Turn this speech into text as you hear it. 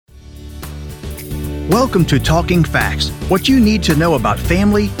Welcome to Talking Facts, what you need to know about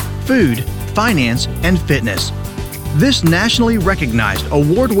family, food, finance, and fitness. This nationally recognized,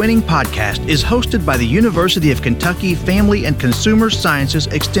 award-winning podcast is hosted by the University of Kentucky Family and Consumer Sciences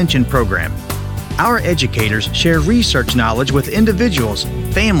Extension Program. Our educators share research knowledge with individuals,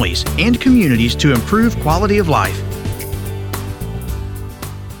 families, and communities to improve quality of life.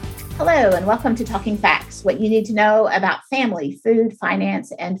 Hello, and welcome to Talking Facts, what you need to know about family, food,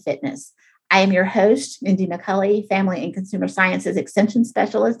 finance, and fitness. I am your host, Mindy McCulley, Family and Consumer Sciences Extension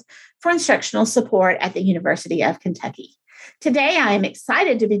Specialist for Instructional Support at the University of Kentucky. Today, I am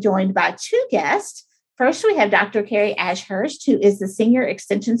excited to be joined by two guests. First, we have Dr. Carrie Ashurst, who is the Senior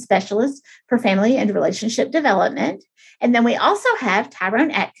Extension Specialist for Family and Relationship Development. And then we also have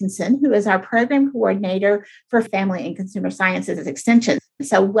Tyrone Atkinson, who is our Program Coordinator for Family and Consumer Sciences Extension.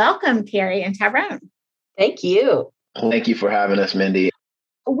 So welcome, Carrie and Tyrone. Thank you. Thank you for having us, Mindy.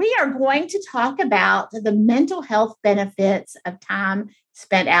 We are going to talk about the mental health benefits of time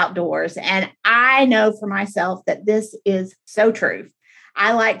spent outdoors. And I know for myself that this is so true.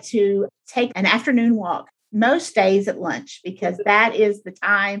 I like to take an afternoon walk most days at lunch because that is the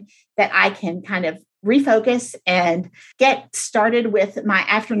time that I can kind of refocus and get started with my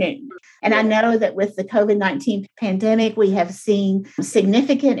afternoon. And I know that with the COVID-19 pandemic, we have seen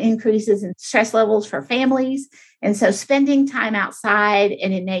significant increases in stress levels for families. And so spending time outside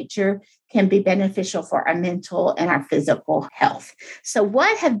and in nature can be beneficial for our mental and our physical health. So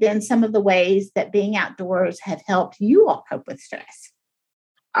what have been some of the ways that being outdoors have helped you all cope with stress?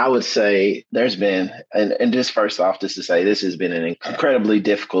 I would say there's been, and just first off, just to say this has been an incredibly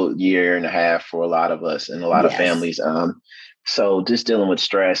difficult year and a half for a lot of us and a lot of families. So just dealing with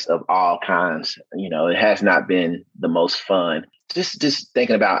stress of all kinds, it has not been the most fun. Just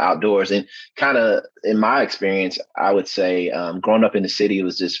thinking about outdoors and kind of in my experience, I would say growing up in the city, it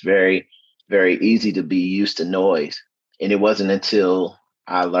was just very, very easy to be used to noise. And it wasn't until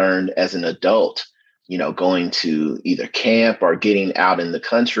I learned as an adult, going to either camp or getting out in the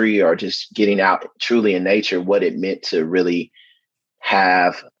country or just getting out truly in nature, what it meant to really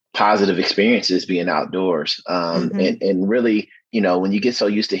have positive experiences being outdoors. And really, when you get so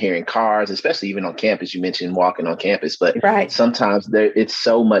used to hearing cars, especially even on campus, you mentioned walking on campus, but sometimes it's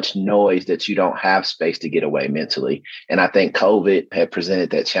so much noise that you don't have space to get away mentally. And I think COVID had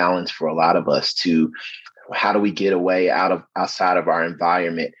presented that challenge for a lot of us to how do we get away outside of our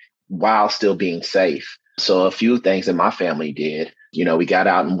environment while still being safe. So a few things that my family did, we got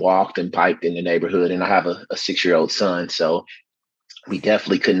out and walked and biked in the neighborhood, and I have a 6-year-old son. So we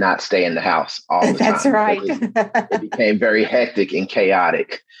definitely could not stay in the house all the time. That's right. It became very hectic and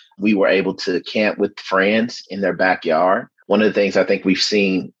chaotic. We were able to camp with friends in their backyard. One of the things I think we've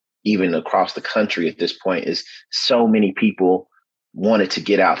seen even across the country at this point is so many people wanted to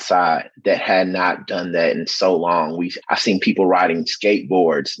get outside that had not done that in so long. I've seen people riding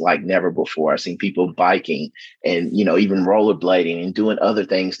skateboards like never before. I've seen people biking and, even rollerblading and doing other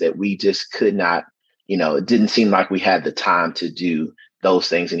things that we just could not, it didn't seem like we had the time to do those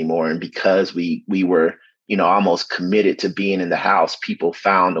things anymore. And because we were, almost committed to being in the house, people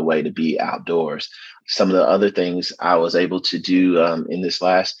found a way to be outdoors. Some of the other things I was able to do in this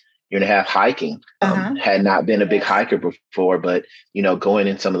last year and a half, hiking. Had not been a big hiker before, but, going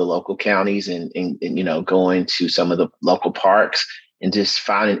in some of the local counties and going to some of the local parks and just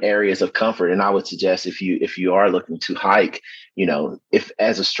finding areas of comfort. And I would suggest if you are looking to hike, if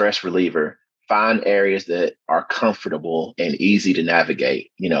as a stress reliever, find areas that are comfortable and easy to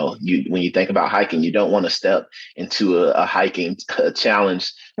navigate. When you think about hiking, you don't want to step into a hiking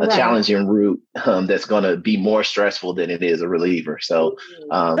challenging route that's going to be more stressful than it is a reliever. So,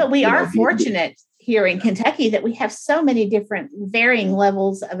 but we are fortunate here in Kentucky that we have so many different varying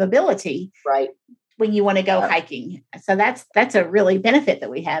levels of ability. Right. When you want to go hiking. So that's a really benefit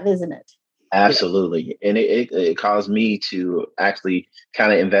that we have, isn't it? Absolutely. And it caused me to actually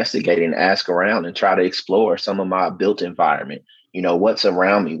kind of investigate and ask around and try to explore some of my built environment, what's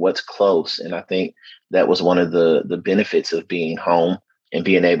around me, what's close. And I think that was one of the benefits of being home and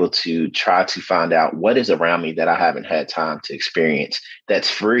being able to try to find out what is around me that I haven't had time to experience that's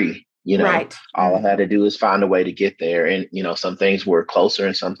free. All I had to do is find a way to get there. And, some things were closer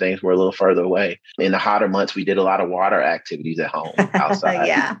and some things were a little further away. In the hotter months, we did a lot of water activities at home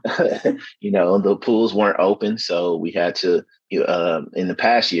outside. The pools weren't open. So we had to, in the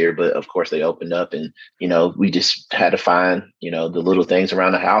past year, but of course they opened up and, we just had to find, the little things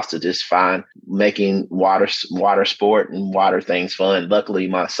around the house to just find making water sport and water things fun. Luckily,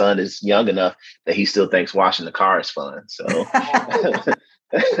 my son is young enough that he still thinks washing the car is fun. So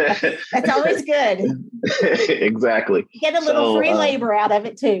That's always good. Exactly. Get a little free labor out of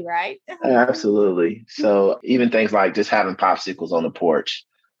it too, right? Absolutely. So even things like just having popsicles on the porch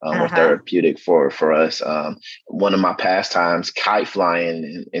were therapeutic for us. One of my pastimes, kite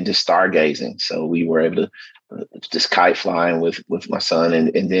flying and just stargazing. So we were able to just kite flying with my son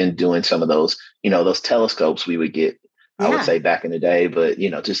and then doing some of those, those telescopes we would get, I would say back in the day, but,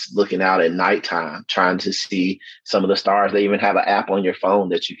 just looking out at nighttime, trying to see some of the stars. They even have an app on your phone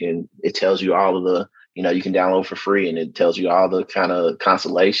that it tells you all of the, you can download for free, and it tells you all the kind of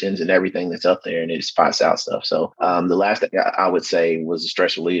constellations and everything that's up there, and it spots out stuff. So the last thing I would say was a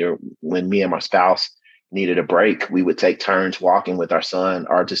stress reliever. When me and my spouse needed a break, we would take turns walking with our son,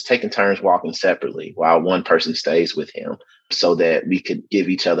 or just taking turns walking separately while one person stays with him, so that we could give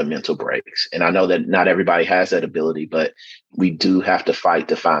each other mental breaks. And I know that not everybody has that ability, but we do have to fight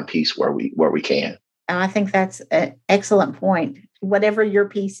to find peace where we can. And I think that's an excellent point. Whatever your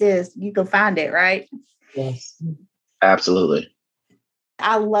piece is, you go find it, right? Yes. Absolutely.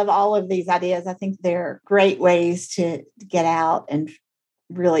 I love all of these ideas. I think they're great ways to get out and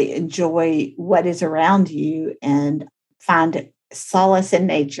really enjoy what is around you and find solace in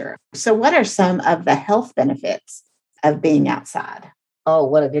nature. So what are some of the health benefits of being outside? Oh,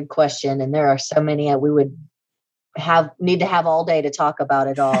 what a good question. And there are so many we would need to have all day to talk about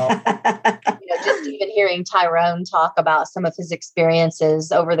it all. Just even hearing Tyrone talk about some of his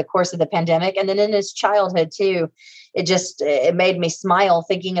experiences over the course of the pandemic and then in his childhood too. It made me smile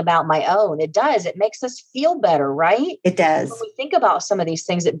thinking about my own. It does. It makes us feel better, right? It does. When we think about some of these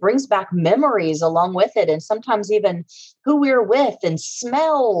things, it brings back memories along with it. And sometimes even who we're with and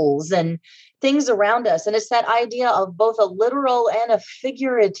smells and things around us. And it's that idea of both a literal and a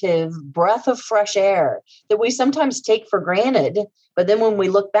figurative breath of fresh air that we sometimes take for granted. But then when we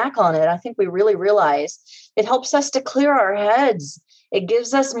look back on it, I think we really realize it helps us to clear our heads. It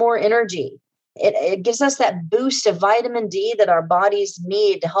gives us more energy. It gives us that boost of vitamin D that our bodies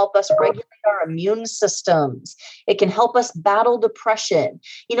need to help us regulate our immune systems. It can help us battle depression.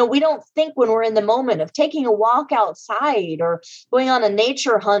 We don't think when we're in the moment of taking a walk outside or going on a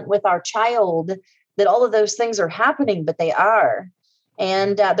nature hunt with our child that all of those things are happening, but they are.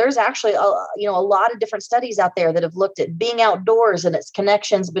 And there's actually a lot of different studies out there that have looked at being outdoors and its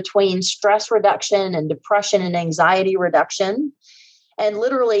connections between stress reduction and depression and anxiety reduction. And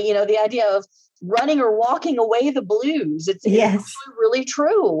literally, the idea of running or walking away the blues. It's actually really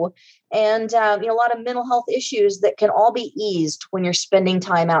true. And, a lot of mental health issues that can all be eased when you're spending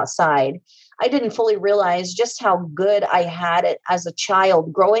time outside. I didn't fully realize just how good I had it as a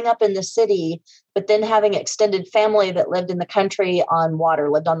child growing up in the city, but then having extended family that lived in the country on water,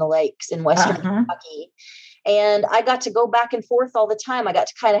 lived on the lakes in Western Kentucky. And I got to go back and forth all the time. I got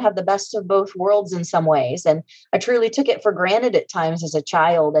to kind of have the best of both worlds in some ways. And I truly took it for granted at times as a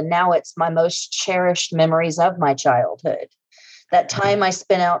child. And now it's my most cherished memories of my childhood. That time I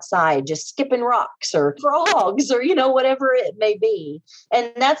spent outside just skipping rocks or frogs or, whatever it may be.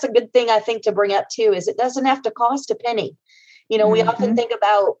 And that's a good thing I think to bring up too, is it doesn't have to cost a penny. We often think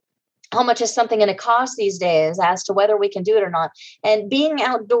about how much is something going to cost these days as to whether we can do it or not. And being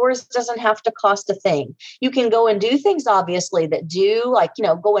outdoors doesn't have to cost a thing. You can go and do things, obviously, that do, like,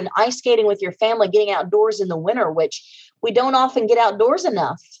 going ice skating with your family, getting outdoors in the winter, which we don't often get outdoors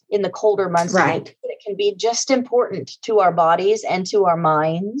enough in the colder months. Right. It can be just important to our bodies and to our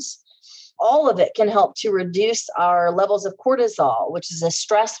minds. All of it can help to reduce our levels of cortisol, which is a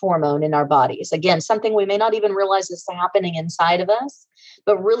stress hormone in our bodies. Again, something we may not even realize is happening inside of us,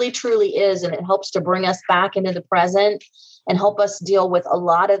 but really truly is. And it helps to bring us back into the present and help us deal with a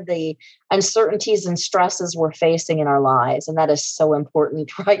lot of the uncertainties and stresses we're facing in our lives. And that is so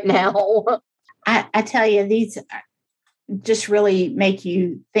important right now. I tell you, these just really make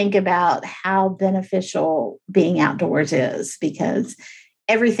you think about how beneficial being outdoors is, because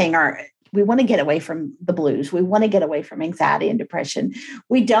we want to get away from the blues. We want to get away from anxiety and depression.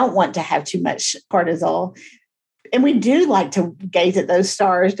 We don't want to have too much cortisol. And we do like to gaze at those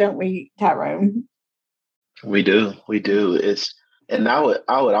stars, don't we, Tyrone? We do. And I would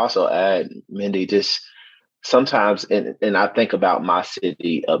also add, Mindy, just sometimes, and I think about my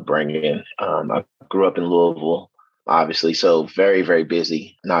city upbringing. I grew up in Louisville, obviously, so very, very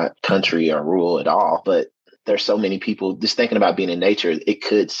busy, not country or rural at all, but there's so many people just thinking about being in nature.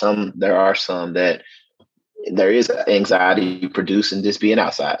 There are some that there is anxiety producing just being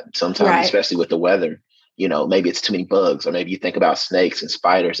outside sometimes, right. Especially with the weather. Maybe it's too many bugs, or maybe you think about snakes and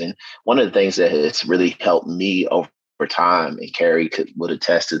spiders. And one of the things that has really helped me over time, and Carrie would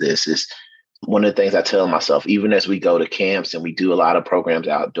attest to this, is one of the things I tell myself, even as we go to camps and we do a lot of programs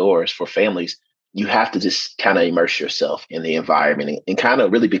outdoors for families, you have to just kind of immerse yourself in the environment and kind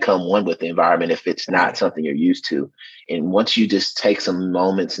of really become one with the environment if it's not something you're used to. And once you just take some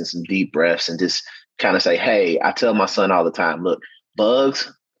moments and some deep breaths and just kind of say, hey, I tell my son all the time, look,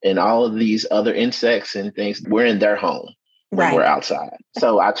 bugs and all of these other insects and things, we're in their home when we're outside.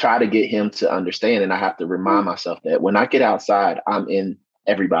 So I try to get him to understand, and I have to remind myself that when I get outside, I'm in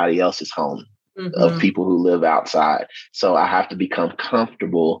everybody else's home of people who live outside. So I have to become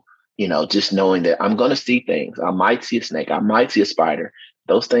comfortable, just knowing that I'm going to see things. I might see a snake. I might see a spider.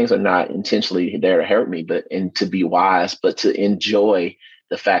 Those things are not intentionally there to hurt me, and to be wise, but to enjoy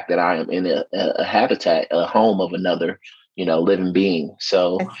the fact that I am in a habitat, a home of another, living being.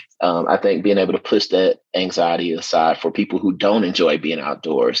 So I think being able to push that anxiety aside for people who don't enjoy being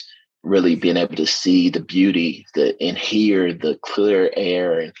outdoors, really being able to see the beauty and hear the clear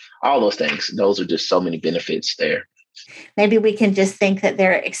air and all those things. Those are just so many benefits there. Maybe we can just think that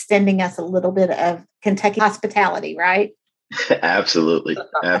they're extending us a little bit of Kentucky hospitality, right? Absolutely.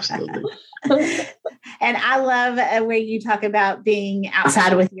 Absolutely. And I love where you talk about being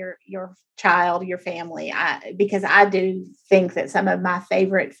outside with your child, your family, because I do think that some of my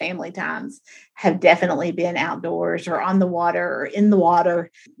favorite family times have definitely been outdoors or on the water or in the water,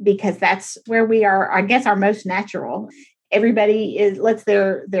 because that's where we are, I guess, our most natural. Everybody lets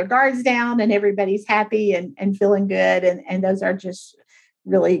their guards down and everybody's happy and feeling good. And those are just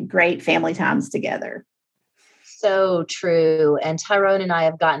really great family times together. So true. And Tyrone and I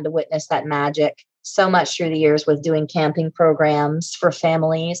have gotten to witness that magic so much through the years with doing camping programs for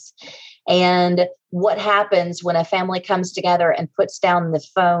families. And what happens when a family comes together and puts down the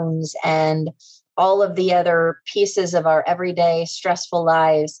phones and all of the other pieces of our everyday stressful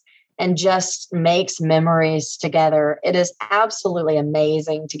lives and just makes memories together. It is absolutely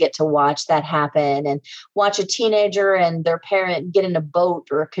amazing to get to watch that happen and watch a teenager and their parent get in a boat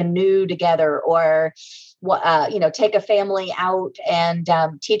or a canoe together, or take a family out and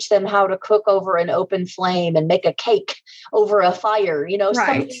teach them how to cook over an open flame and make a cake over a fire,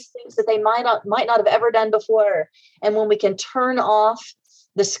 some of these things that they might not have ever done before. And when we can turn off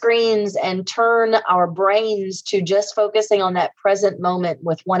the screens and turn our brains to just focusing on that present moment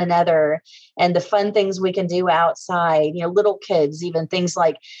with one another and the fun things we can do outside, little kids, even things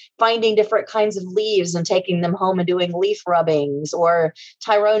like finding different kinds of leaves and taking them home and doing leaf rubbings. Or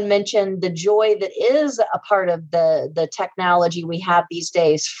Tyrone mentioned the joy that is a part of the technology we have these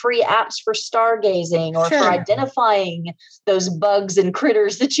days, free apps for stargazing or for identifying those bugs and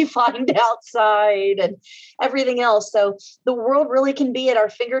critters that you find outside and everything else. So the world really can be at our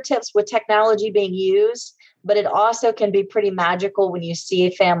fingertips with technology being used, but it also can be pretty magical when you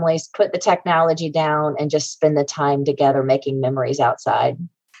see families put the technology down and just spend the time together making memories outside.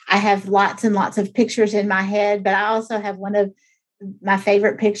 I have lots and lots of pictures in my head, but I also have one of my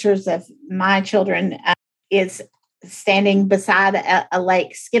favorite pictures of my children is standing beside a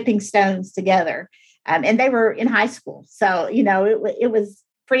lake, skipping stones together. And they were in high school. So, it was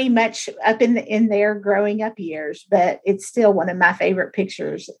pretty much up in their growing up years, but it's still one of my favorite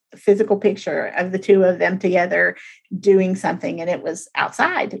pictures, physical picture of the two of them together doing something. And it was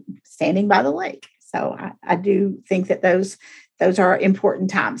outside, standing by the lake. So I do think that those are important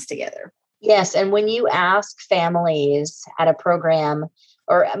times together. Yes. And when you ask families at a program,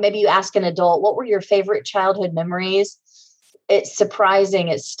 or maybe you ask an adult, what were your favorite childhood memories? It's surprising.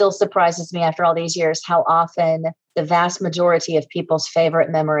 It still surprises me after all these years how often the vast majority of people's favorite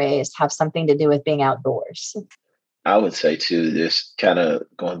memories have something to do with being outdoors. I would say too, this kind of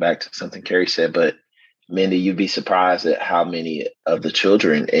going back to something Carrie said, but Mindy, you'd be surprised at how many of the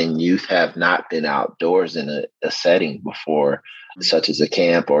children and youth have not been outdoors in a setting before, such as a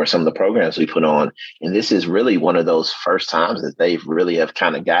camp or some of the programs we put on. And this is really one of those first times that they really have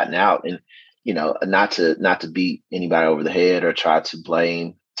kind of gotten out. And not to beat anybody over the head or try to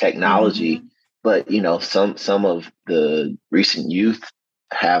blame technology, but some of the recent youth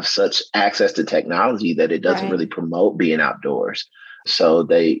have such access to technology that it doesn't really promote being outdoors. So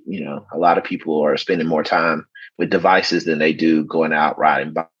they, a lot of people are spending more time with devices than they do going out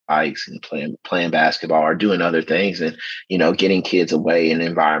riding bikes and playing basketball or doing other things, and getting kids away in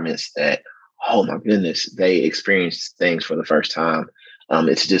environments that, oh my goodness, they experience things for the first time.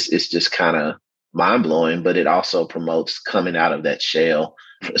 It's just kind of mind blowing, but it also promotes coming out of that shell,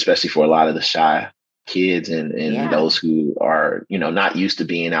 especially for a lot of the shy kids and those who are, not used to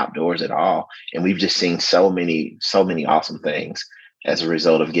being outdoors at all. And we've just seen so many awesome things as a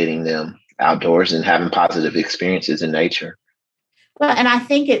result of getting them outdoors and having positive experiences in nature. Well, and I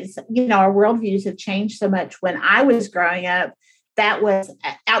think it's, our worldviews have changed so much. When I was growing up,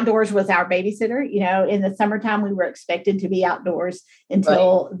 outdoors was our babysitter. In the summertime, we were expected to be outdoors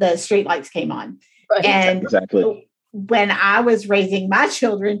until the street lights came on. Right. And exactly. When I was raising my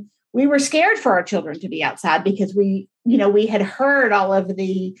children, we were scared for our children to be outside because we had heard all of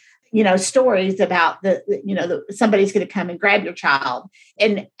the, stories about somebody's going to come and grab your child.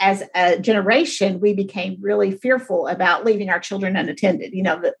 And as a generation, we became really fearful about leaving our children unattended,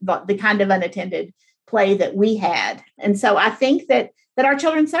 the kind of unattended play that we had. And so I think that our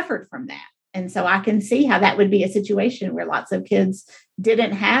children suffered from that. And so I can see how that would be a situation where lots of kids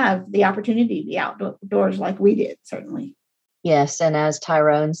didn't have the opportunity to be outdoors like we did, certainly. Yes. And as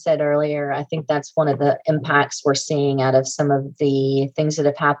Tyrone said earlier, I think that's one of the impacts we're seeing out of some of the things that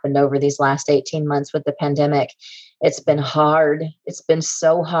have happened over these last 18 months with the pandemic. It's been hard. It's been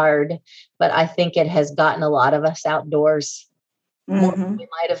so hard, but I think it has gotten a lot of us outdoors more than we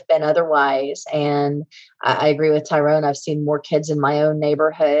might have been otherwise. And I agree with Tyrone. I've seen more kids in my own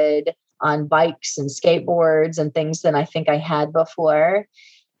neighborhood on bikes and skateboards and things than I think I had before.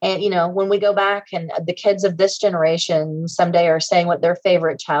 And, when we go back and the kids of this generation someday are saying what their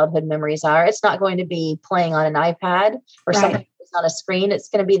favorite childhood memories are, it's not going to be playing on an iPad or something that's on a screen. It's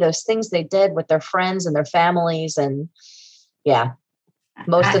going to be those things they did with their friends and their families. And I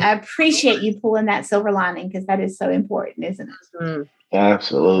appreciate you pulling that silver lining because that is so important, isn't it? Mm-hmm.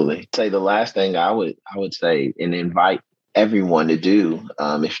 Absolutely. Say the last thing I would say and invite everyone to do,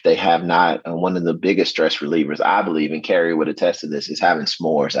 if they have not, one of the biggest stress relievers, I believe, and Carrie would attest to this, is having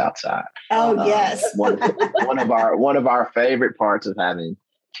s'mores outside. Oh, yes. one of our favorite parts of having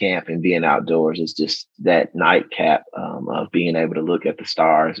camp and being outdoors is just that nightcap of being able to look at the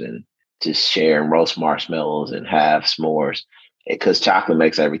stars and just share and roast marshmallows and have s'mores. Because chocolate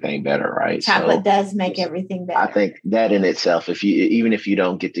makes everything better, right? Chocolate does make everything better. I think that in itself, even if you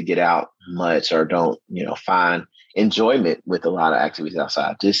don't get out much or don't, find enjoyment with a lot of activities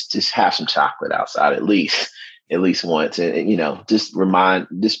outside, just have some chocolate outside at least once, and just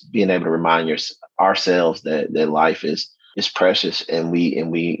being able to remind ourselves that life is precious, and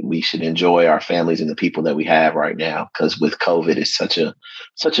we should enjoy our families and the people that we have right now, because with COVID, it's such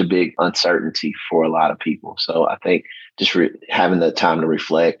a big uncertainty for a lot of people. So I think just having the time to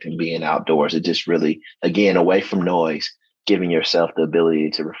reflect and being outdoors, it just really, again, away from noise, giving yourself the ability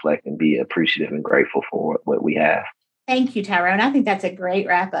to reflect and be appreciative and grateful for what we have. Thank you, Tyrone. I think that's a great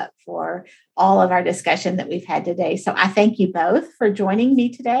wrap up for all of our discussion that we've had today. So I thank you both for joining me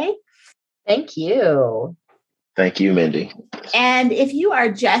today. Thank you. Thank you, Mindy. And if you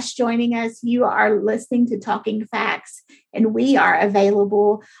are just joining us, you are listening to Talking Facts, and we are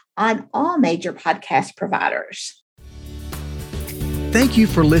available on all major podcast providers. Thank you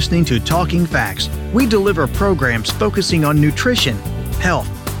for listening to Talking Facts. We deliver programs focusing on nutrition, health,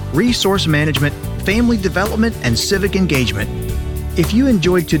 resource management, family development, and civic engagement. If you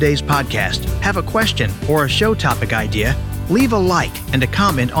enjoyed today's podcast, have a question or a show topic idea, leave a like and a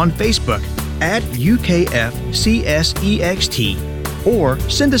comment on Facebook at UKFCSEXT, or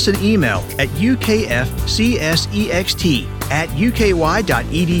send us an email at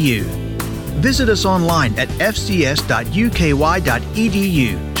ukfcsext@uky.edu. Visit us online at fcs.uky.edu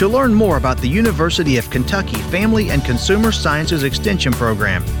to learn more about the University of Kentucky Family and Consumer Sciences Extension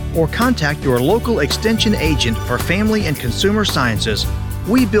Program, or contact your local extension agent for Family and Consumer Sciences.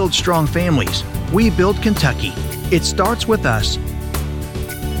 We build strong families. We build Kentucky. It starts with us.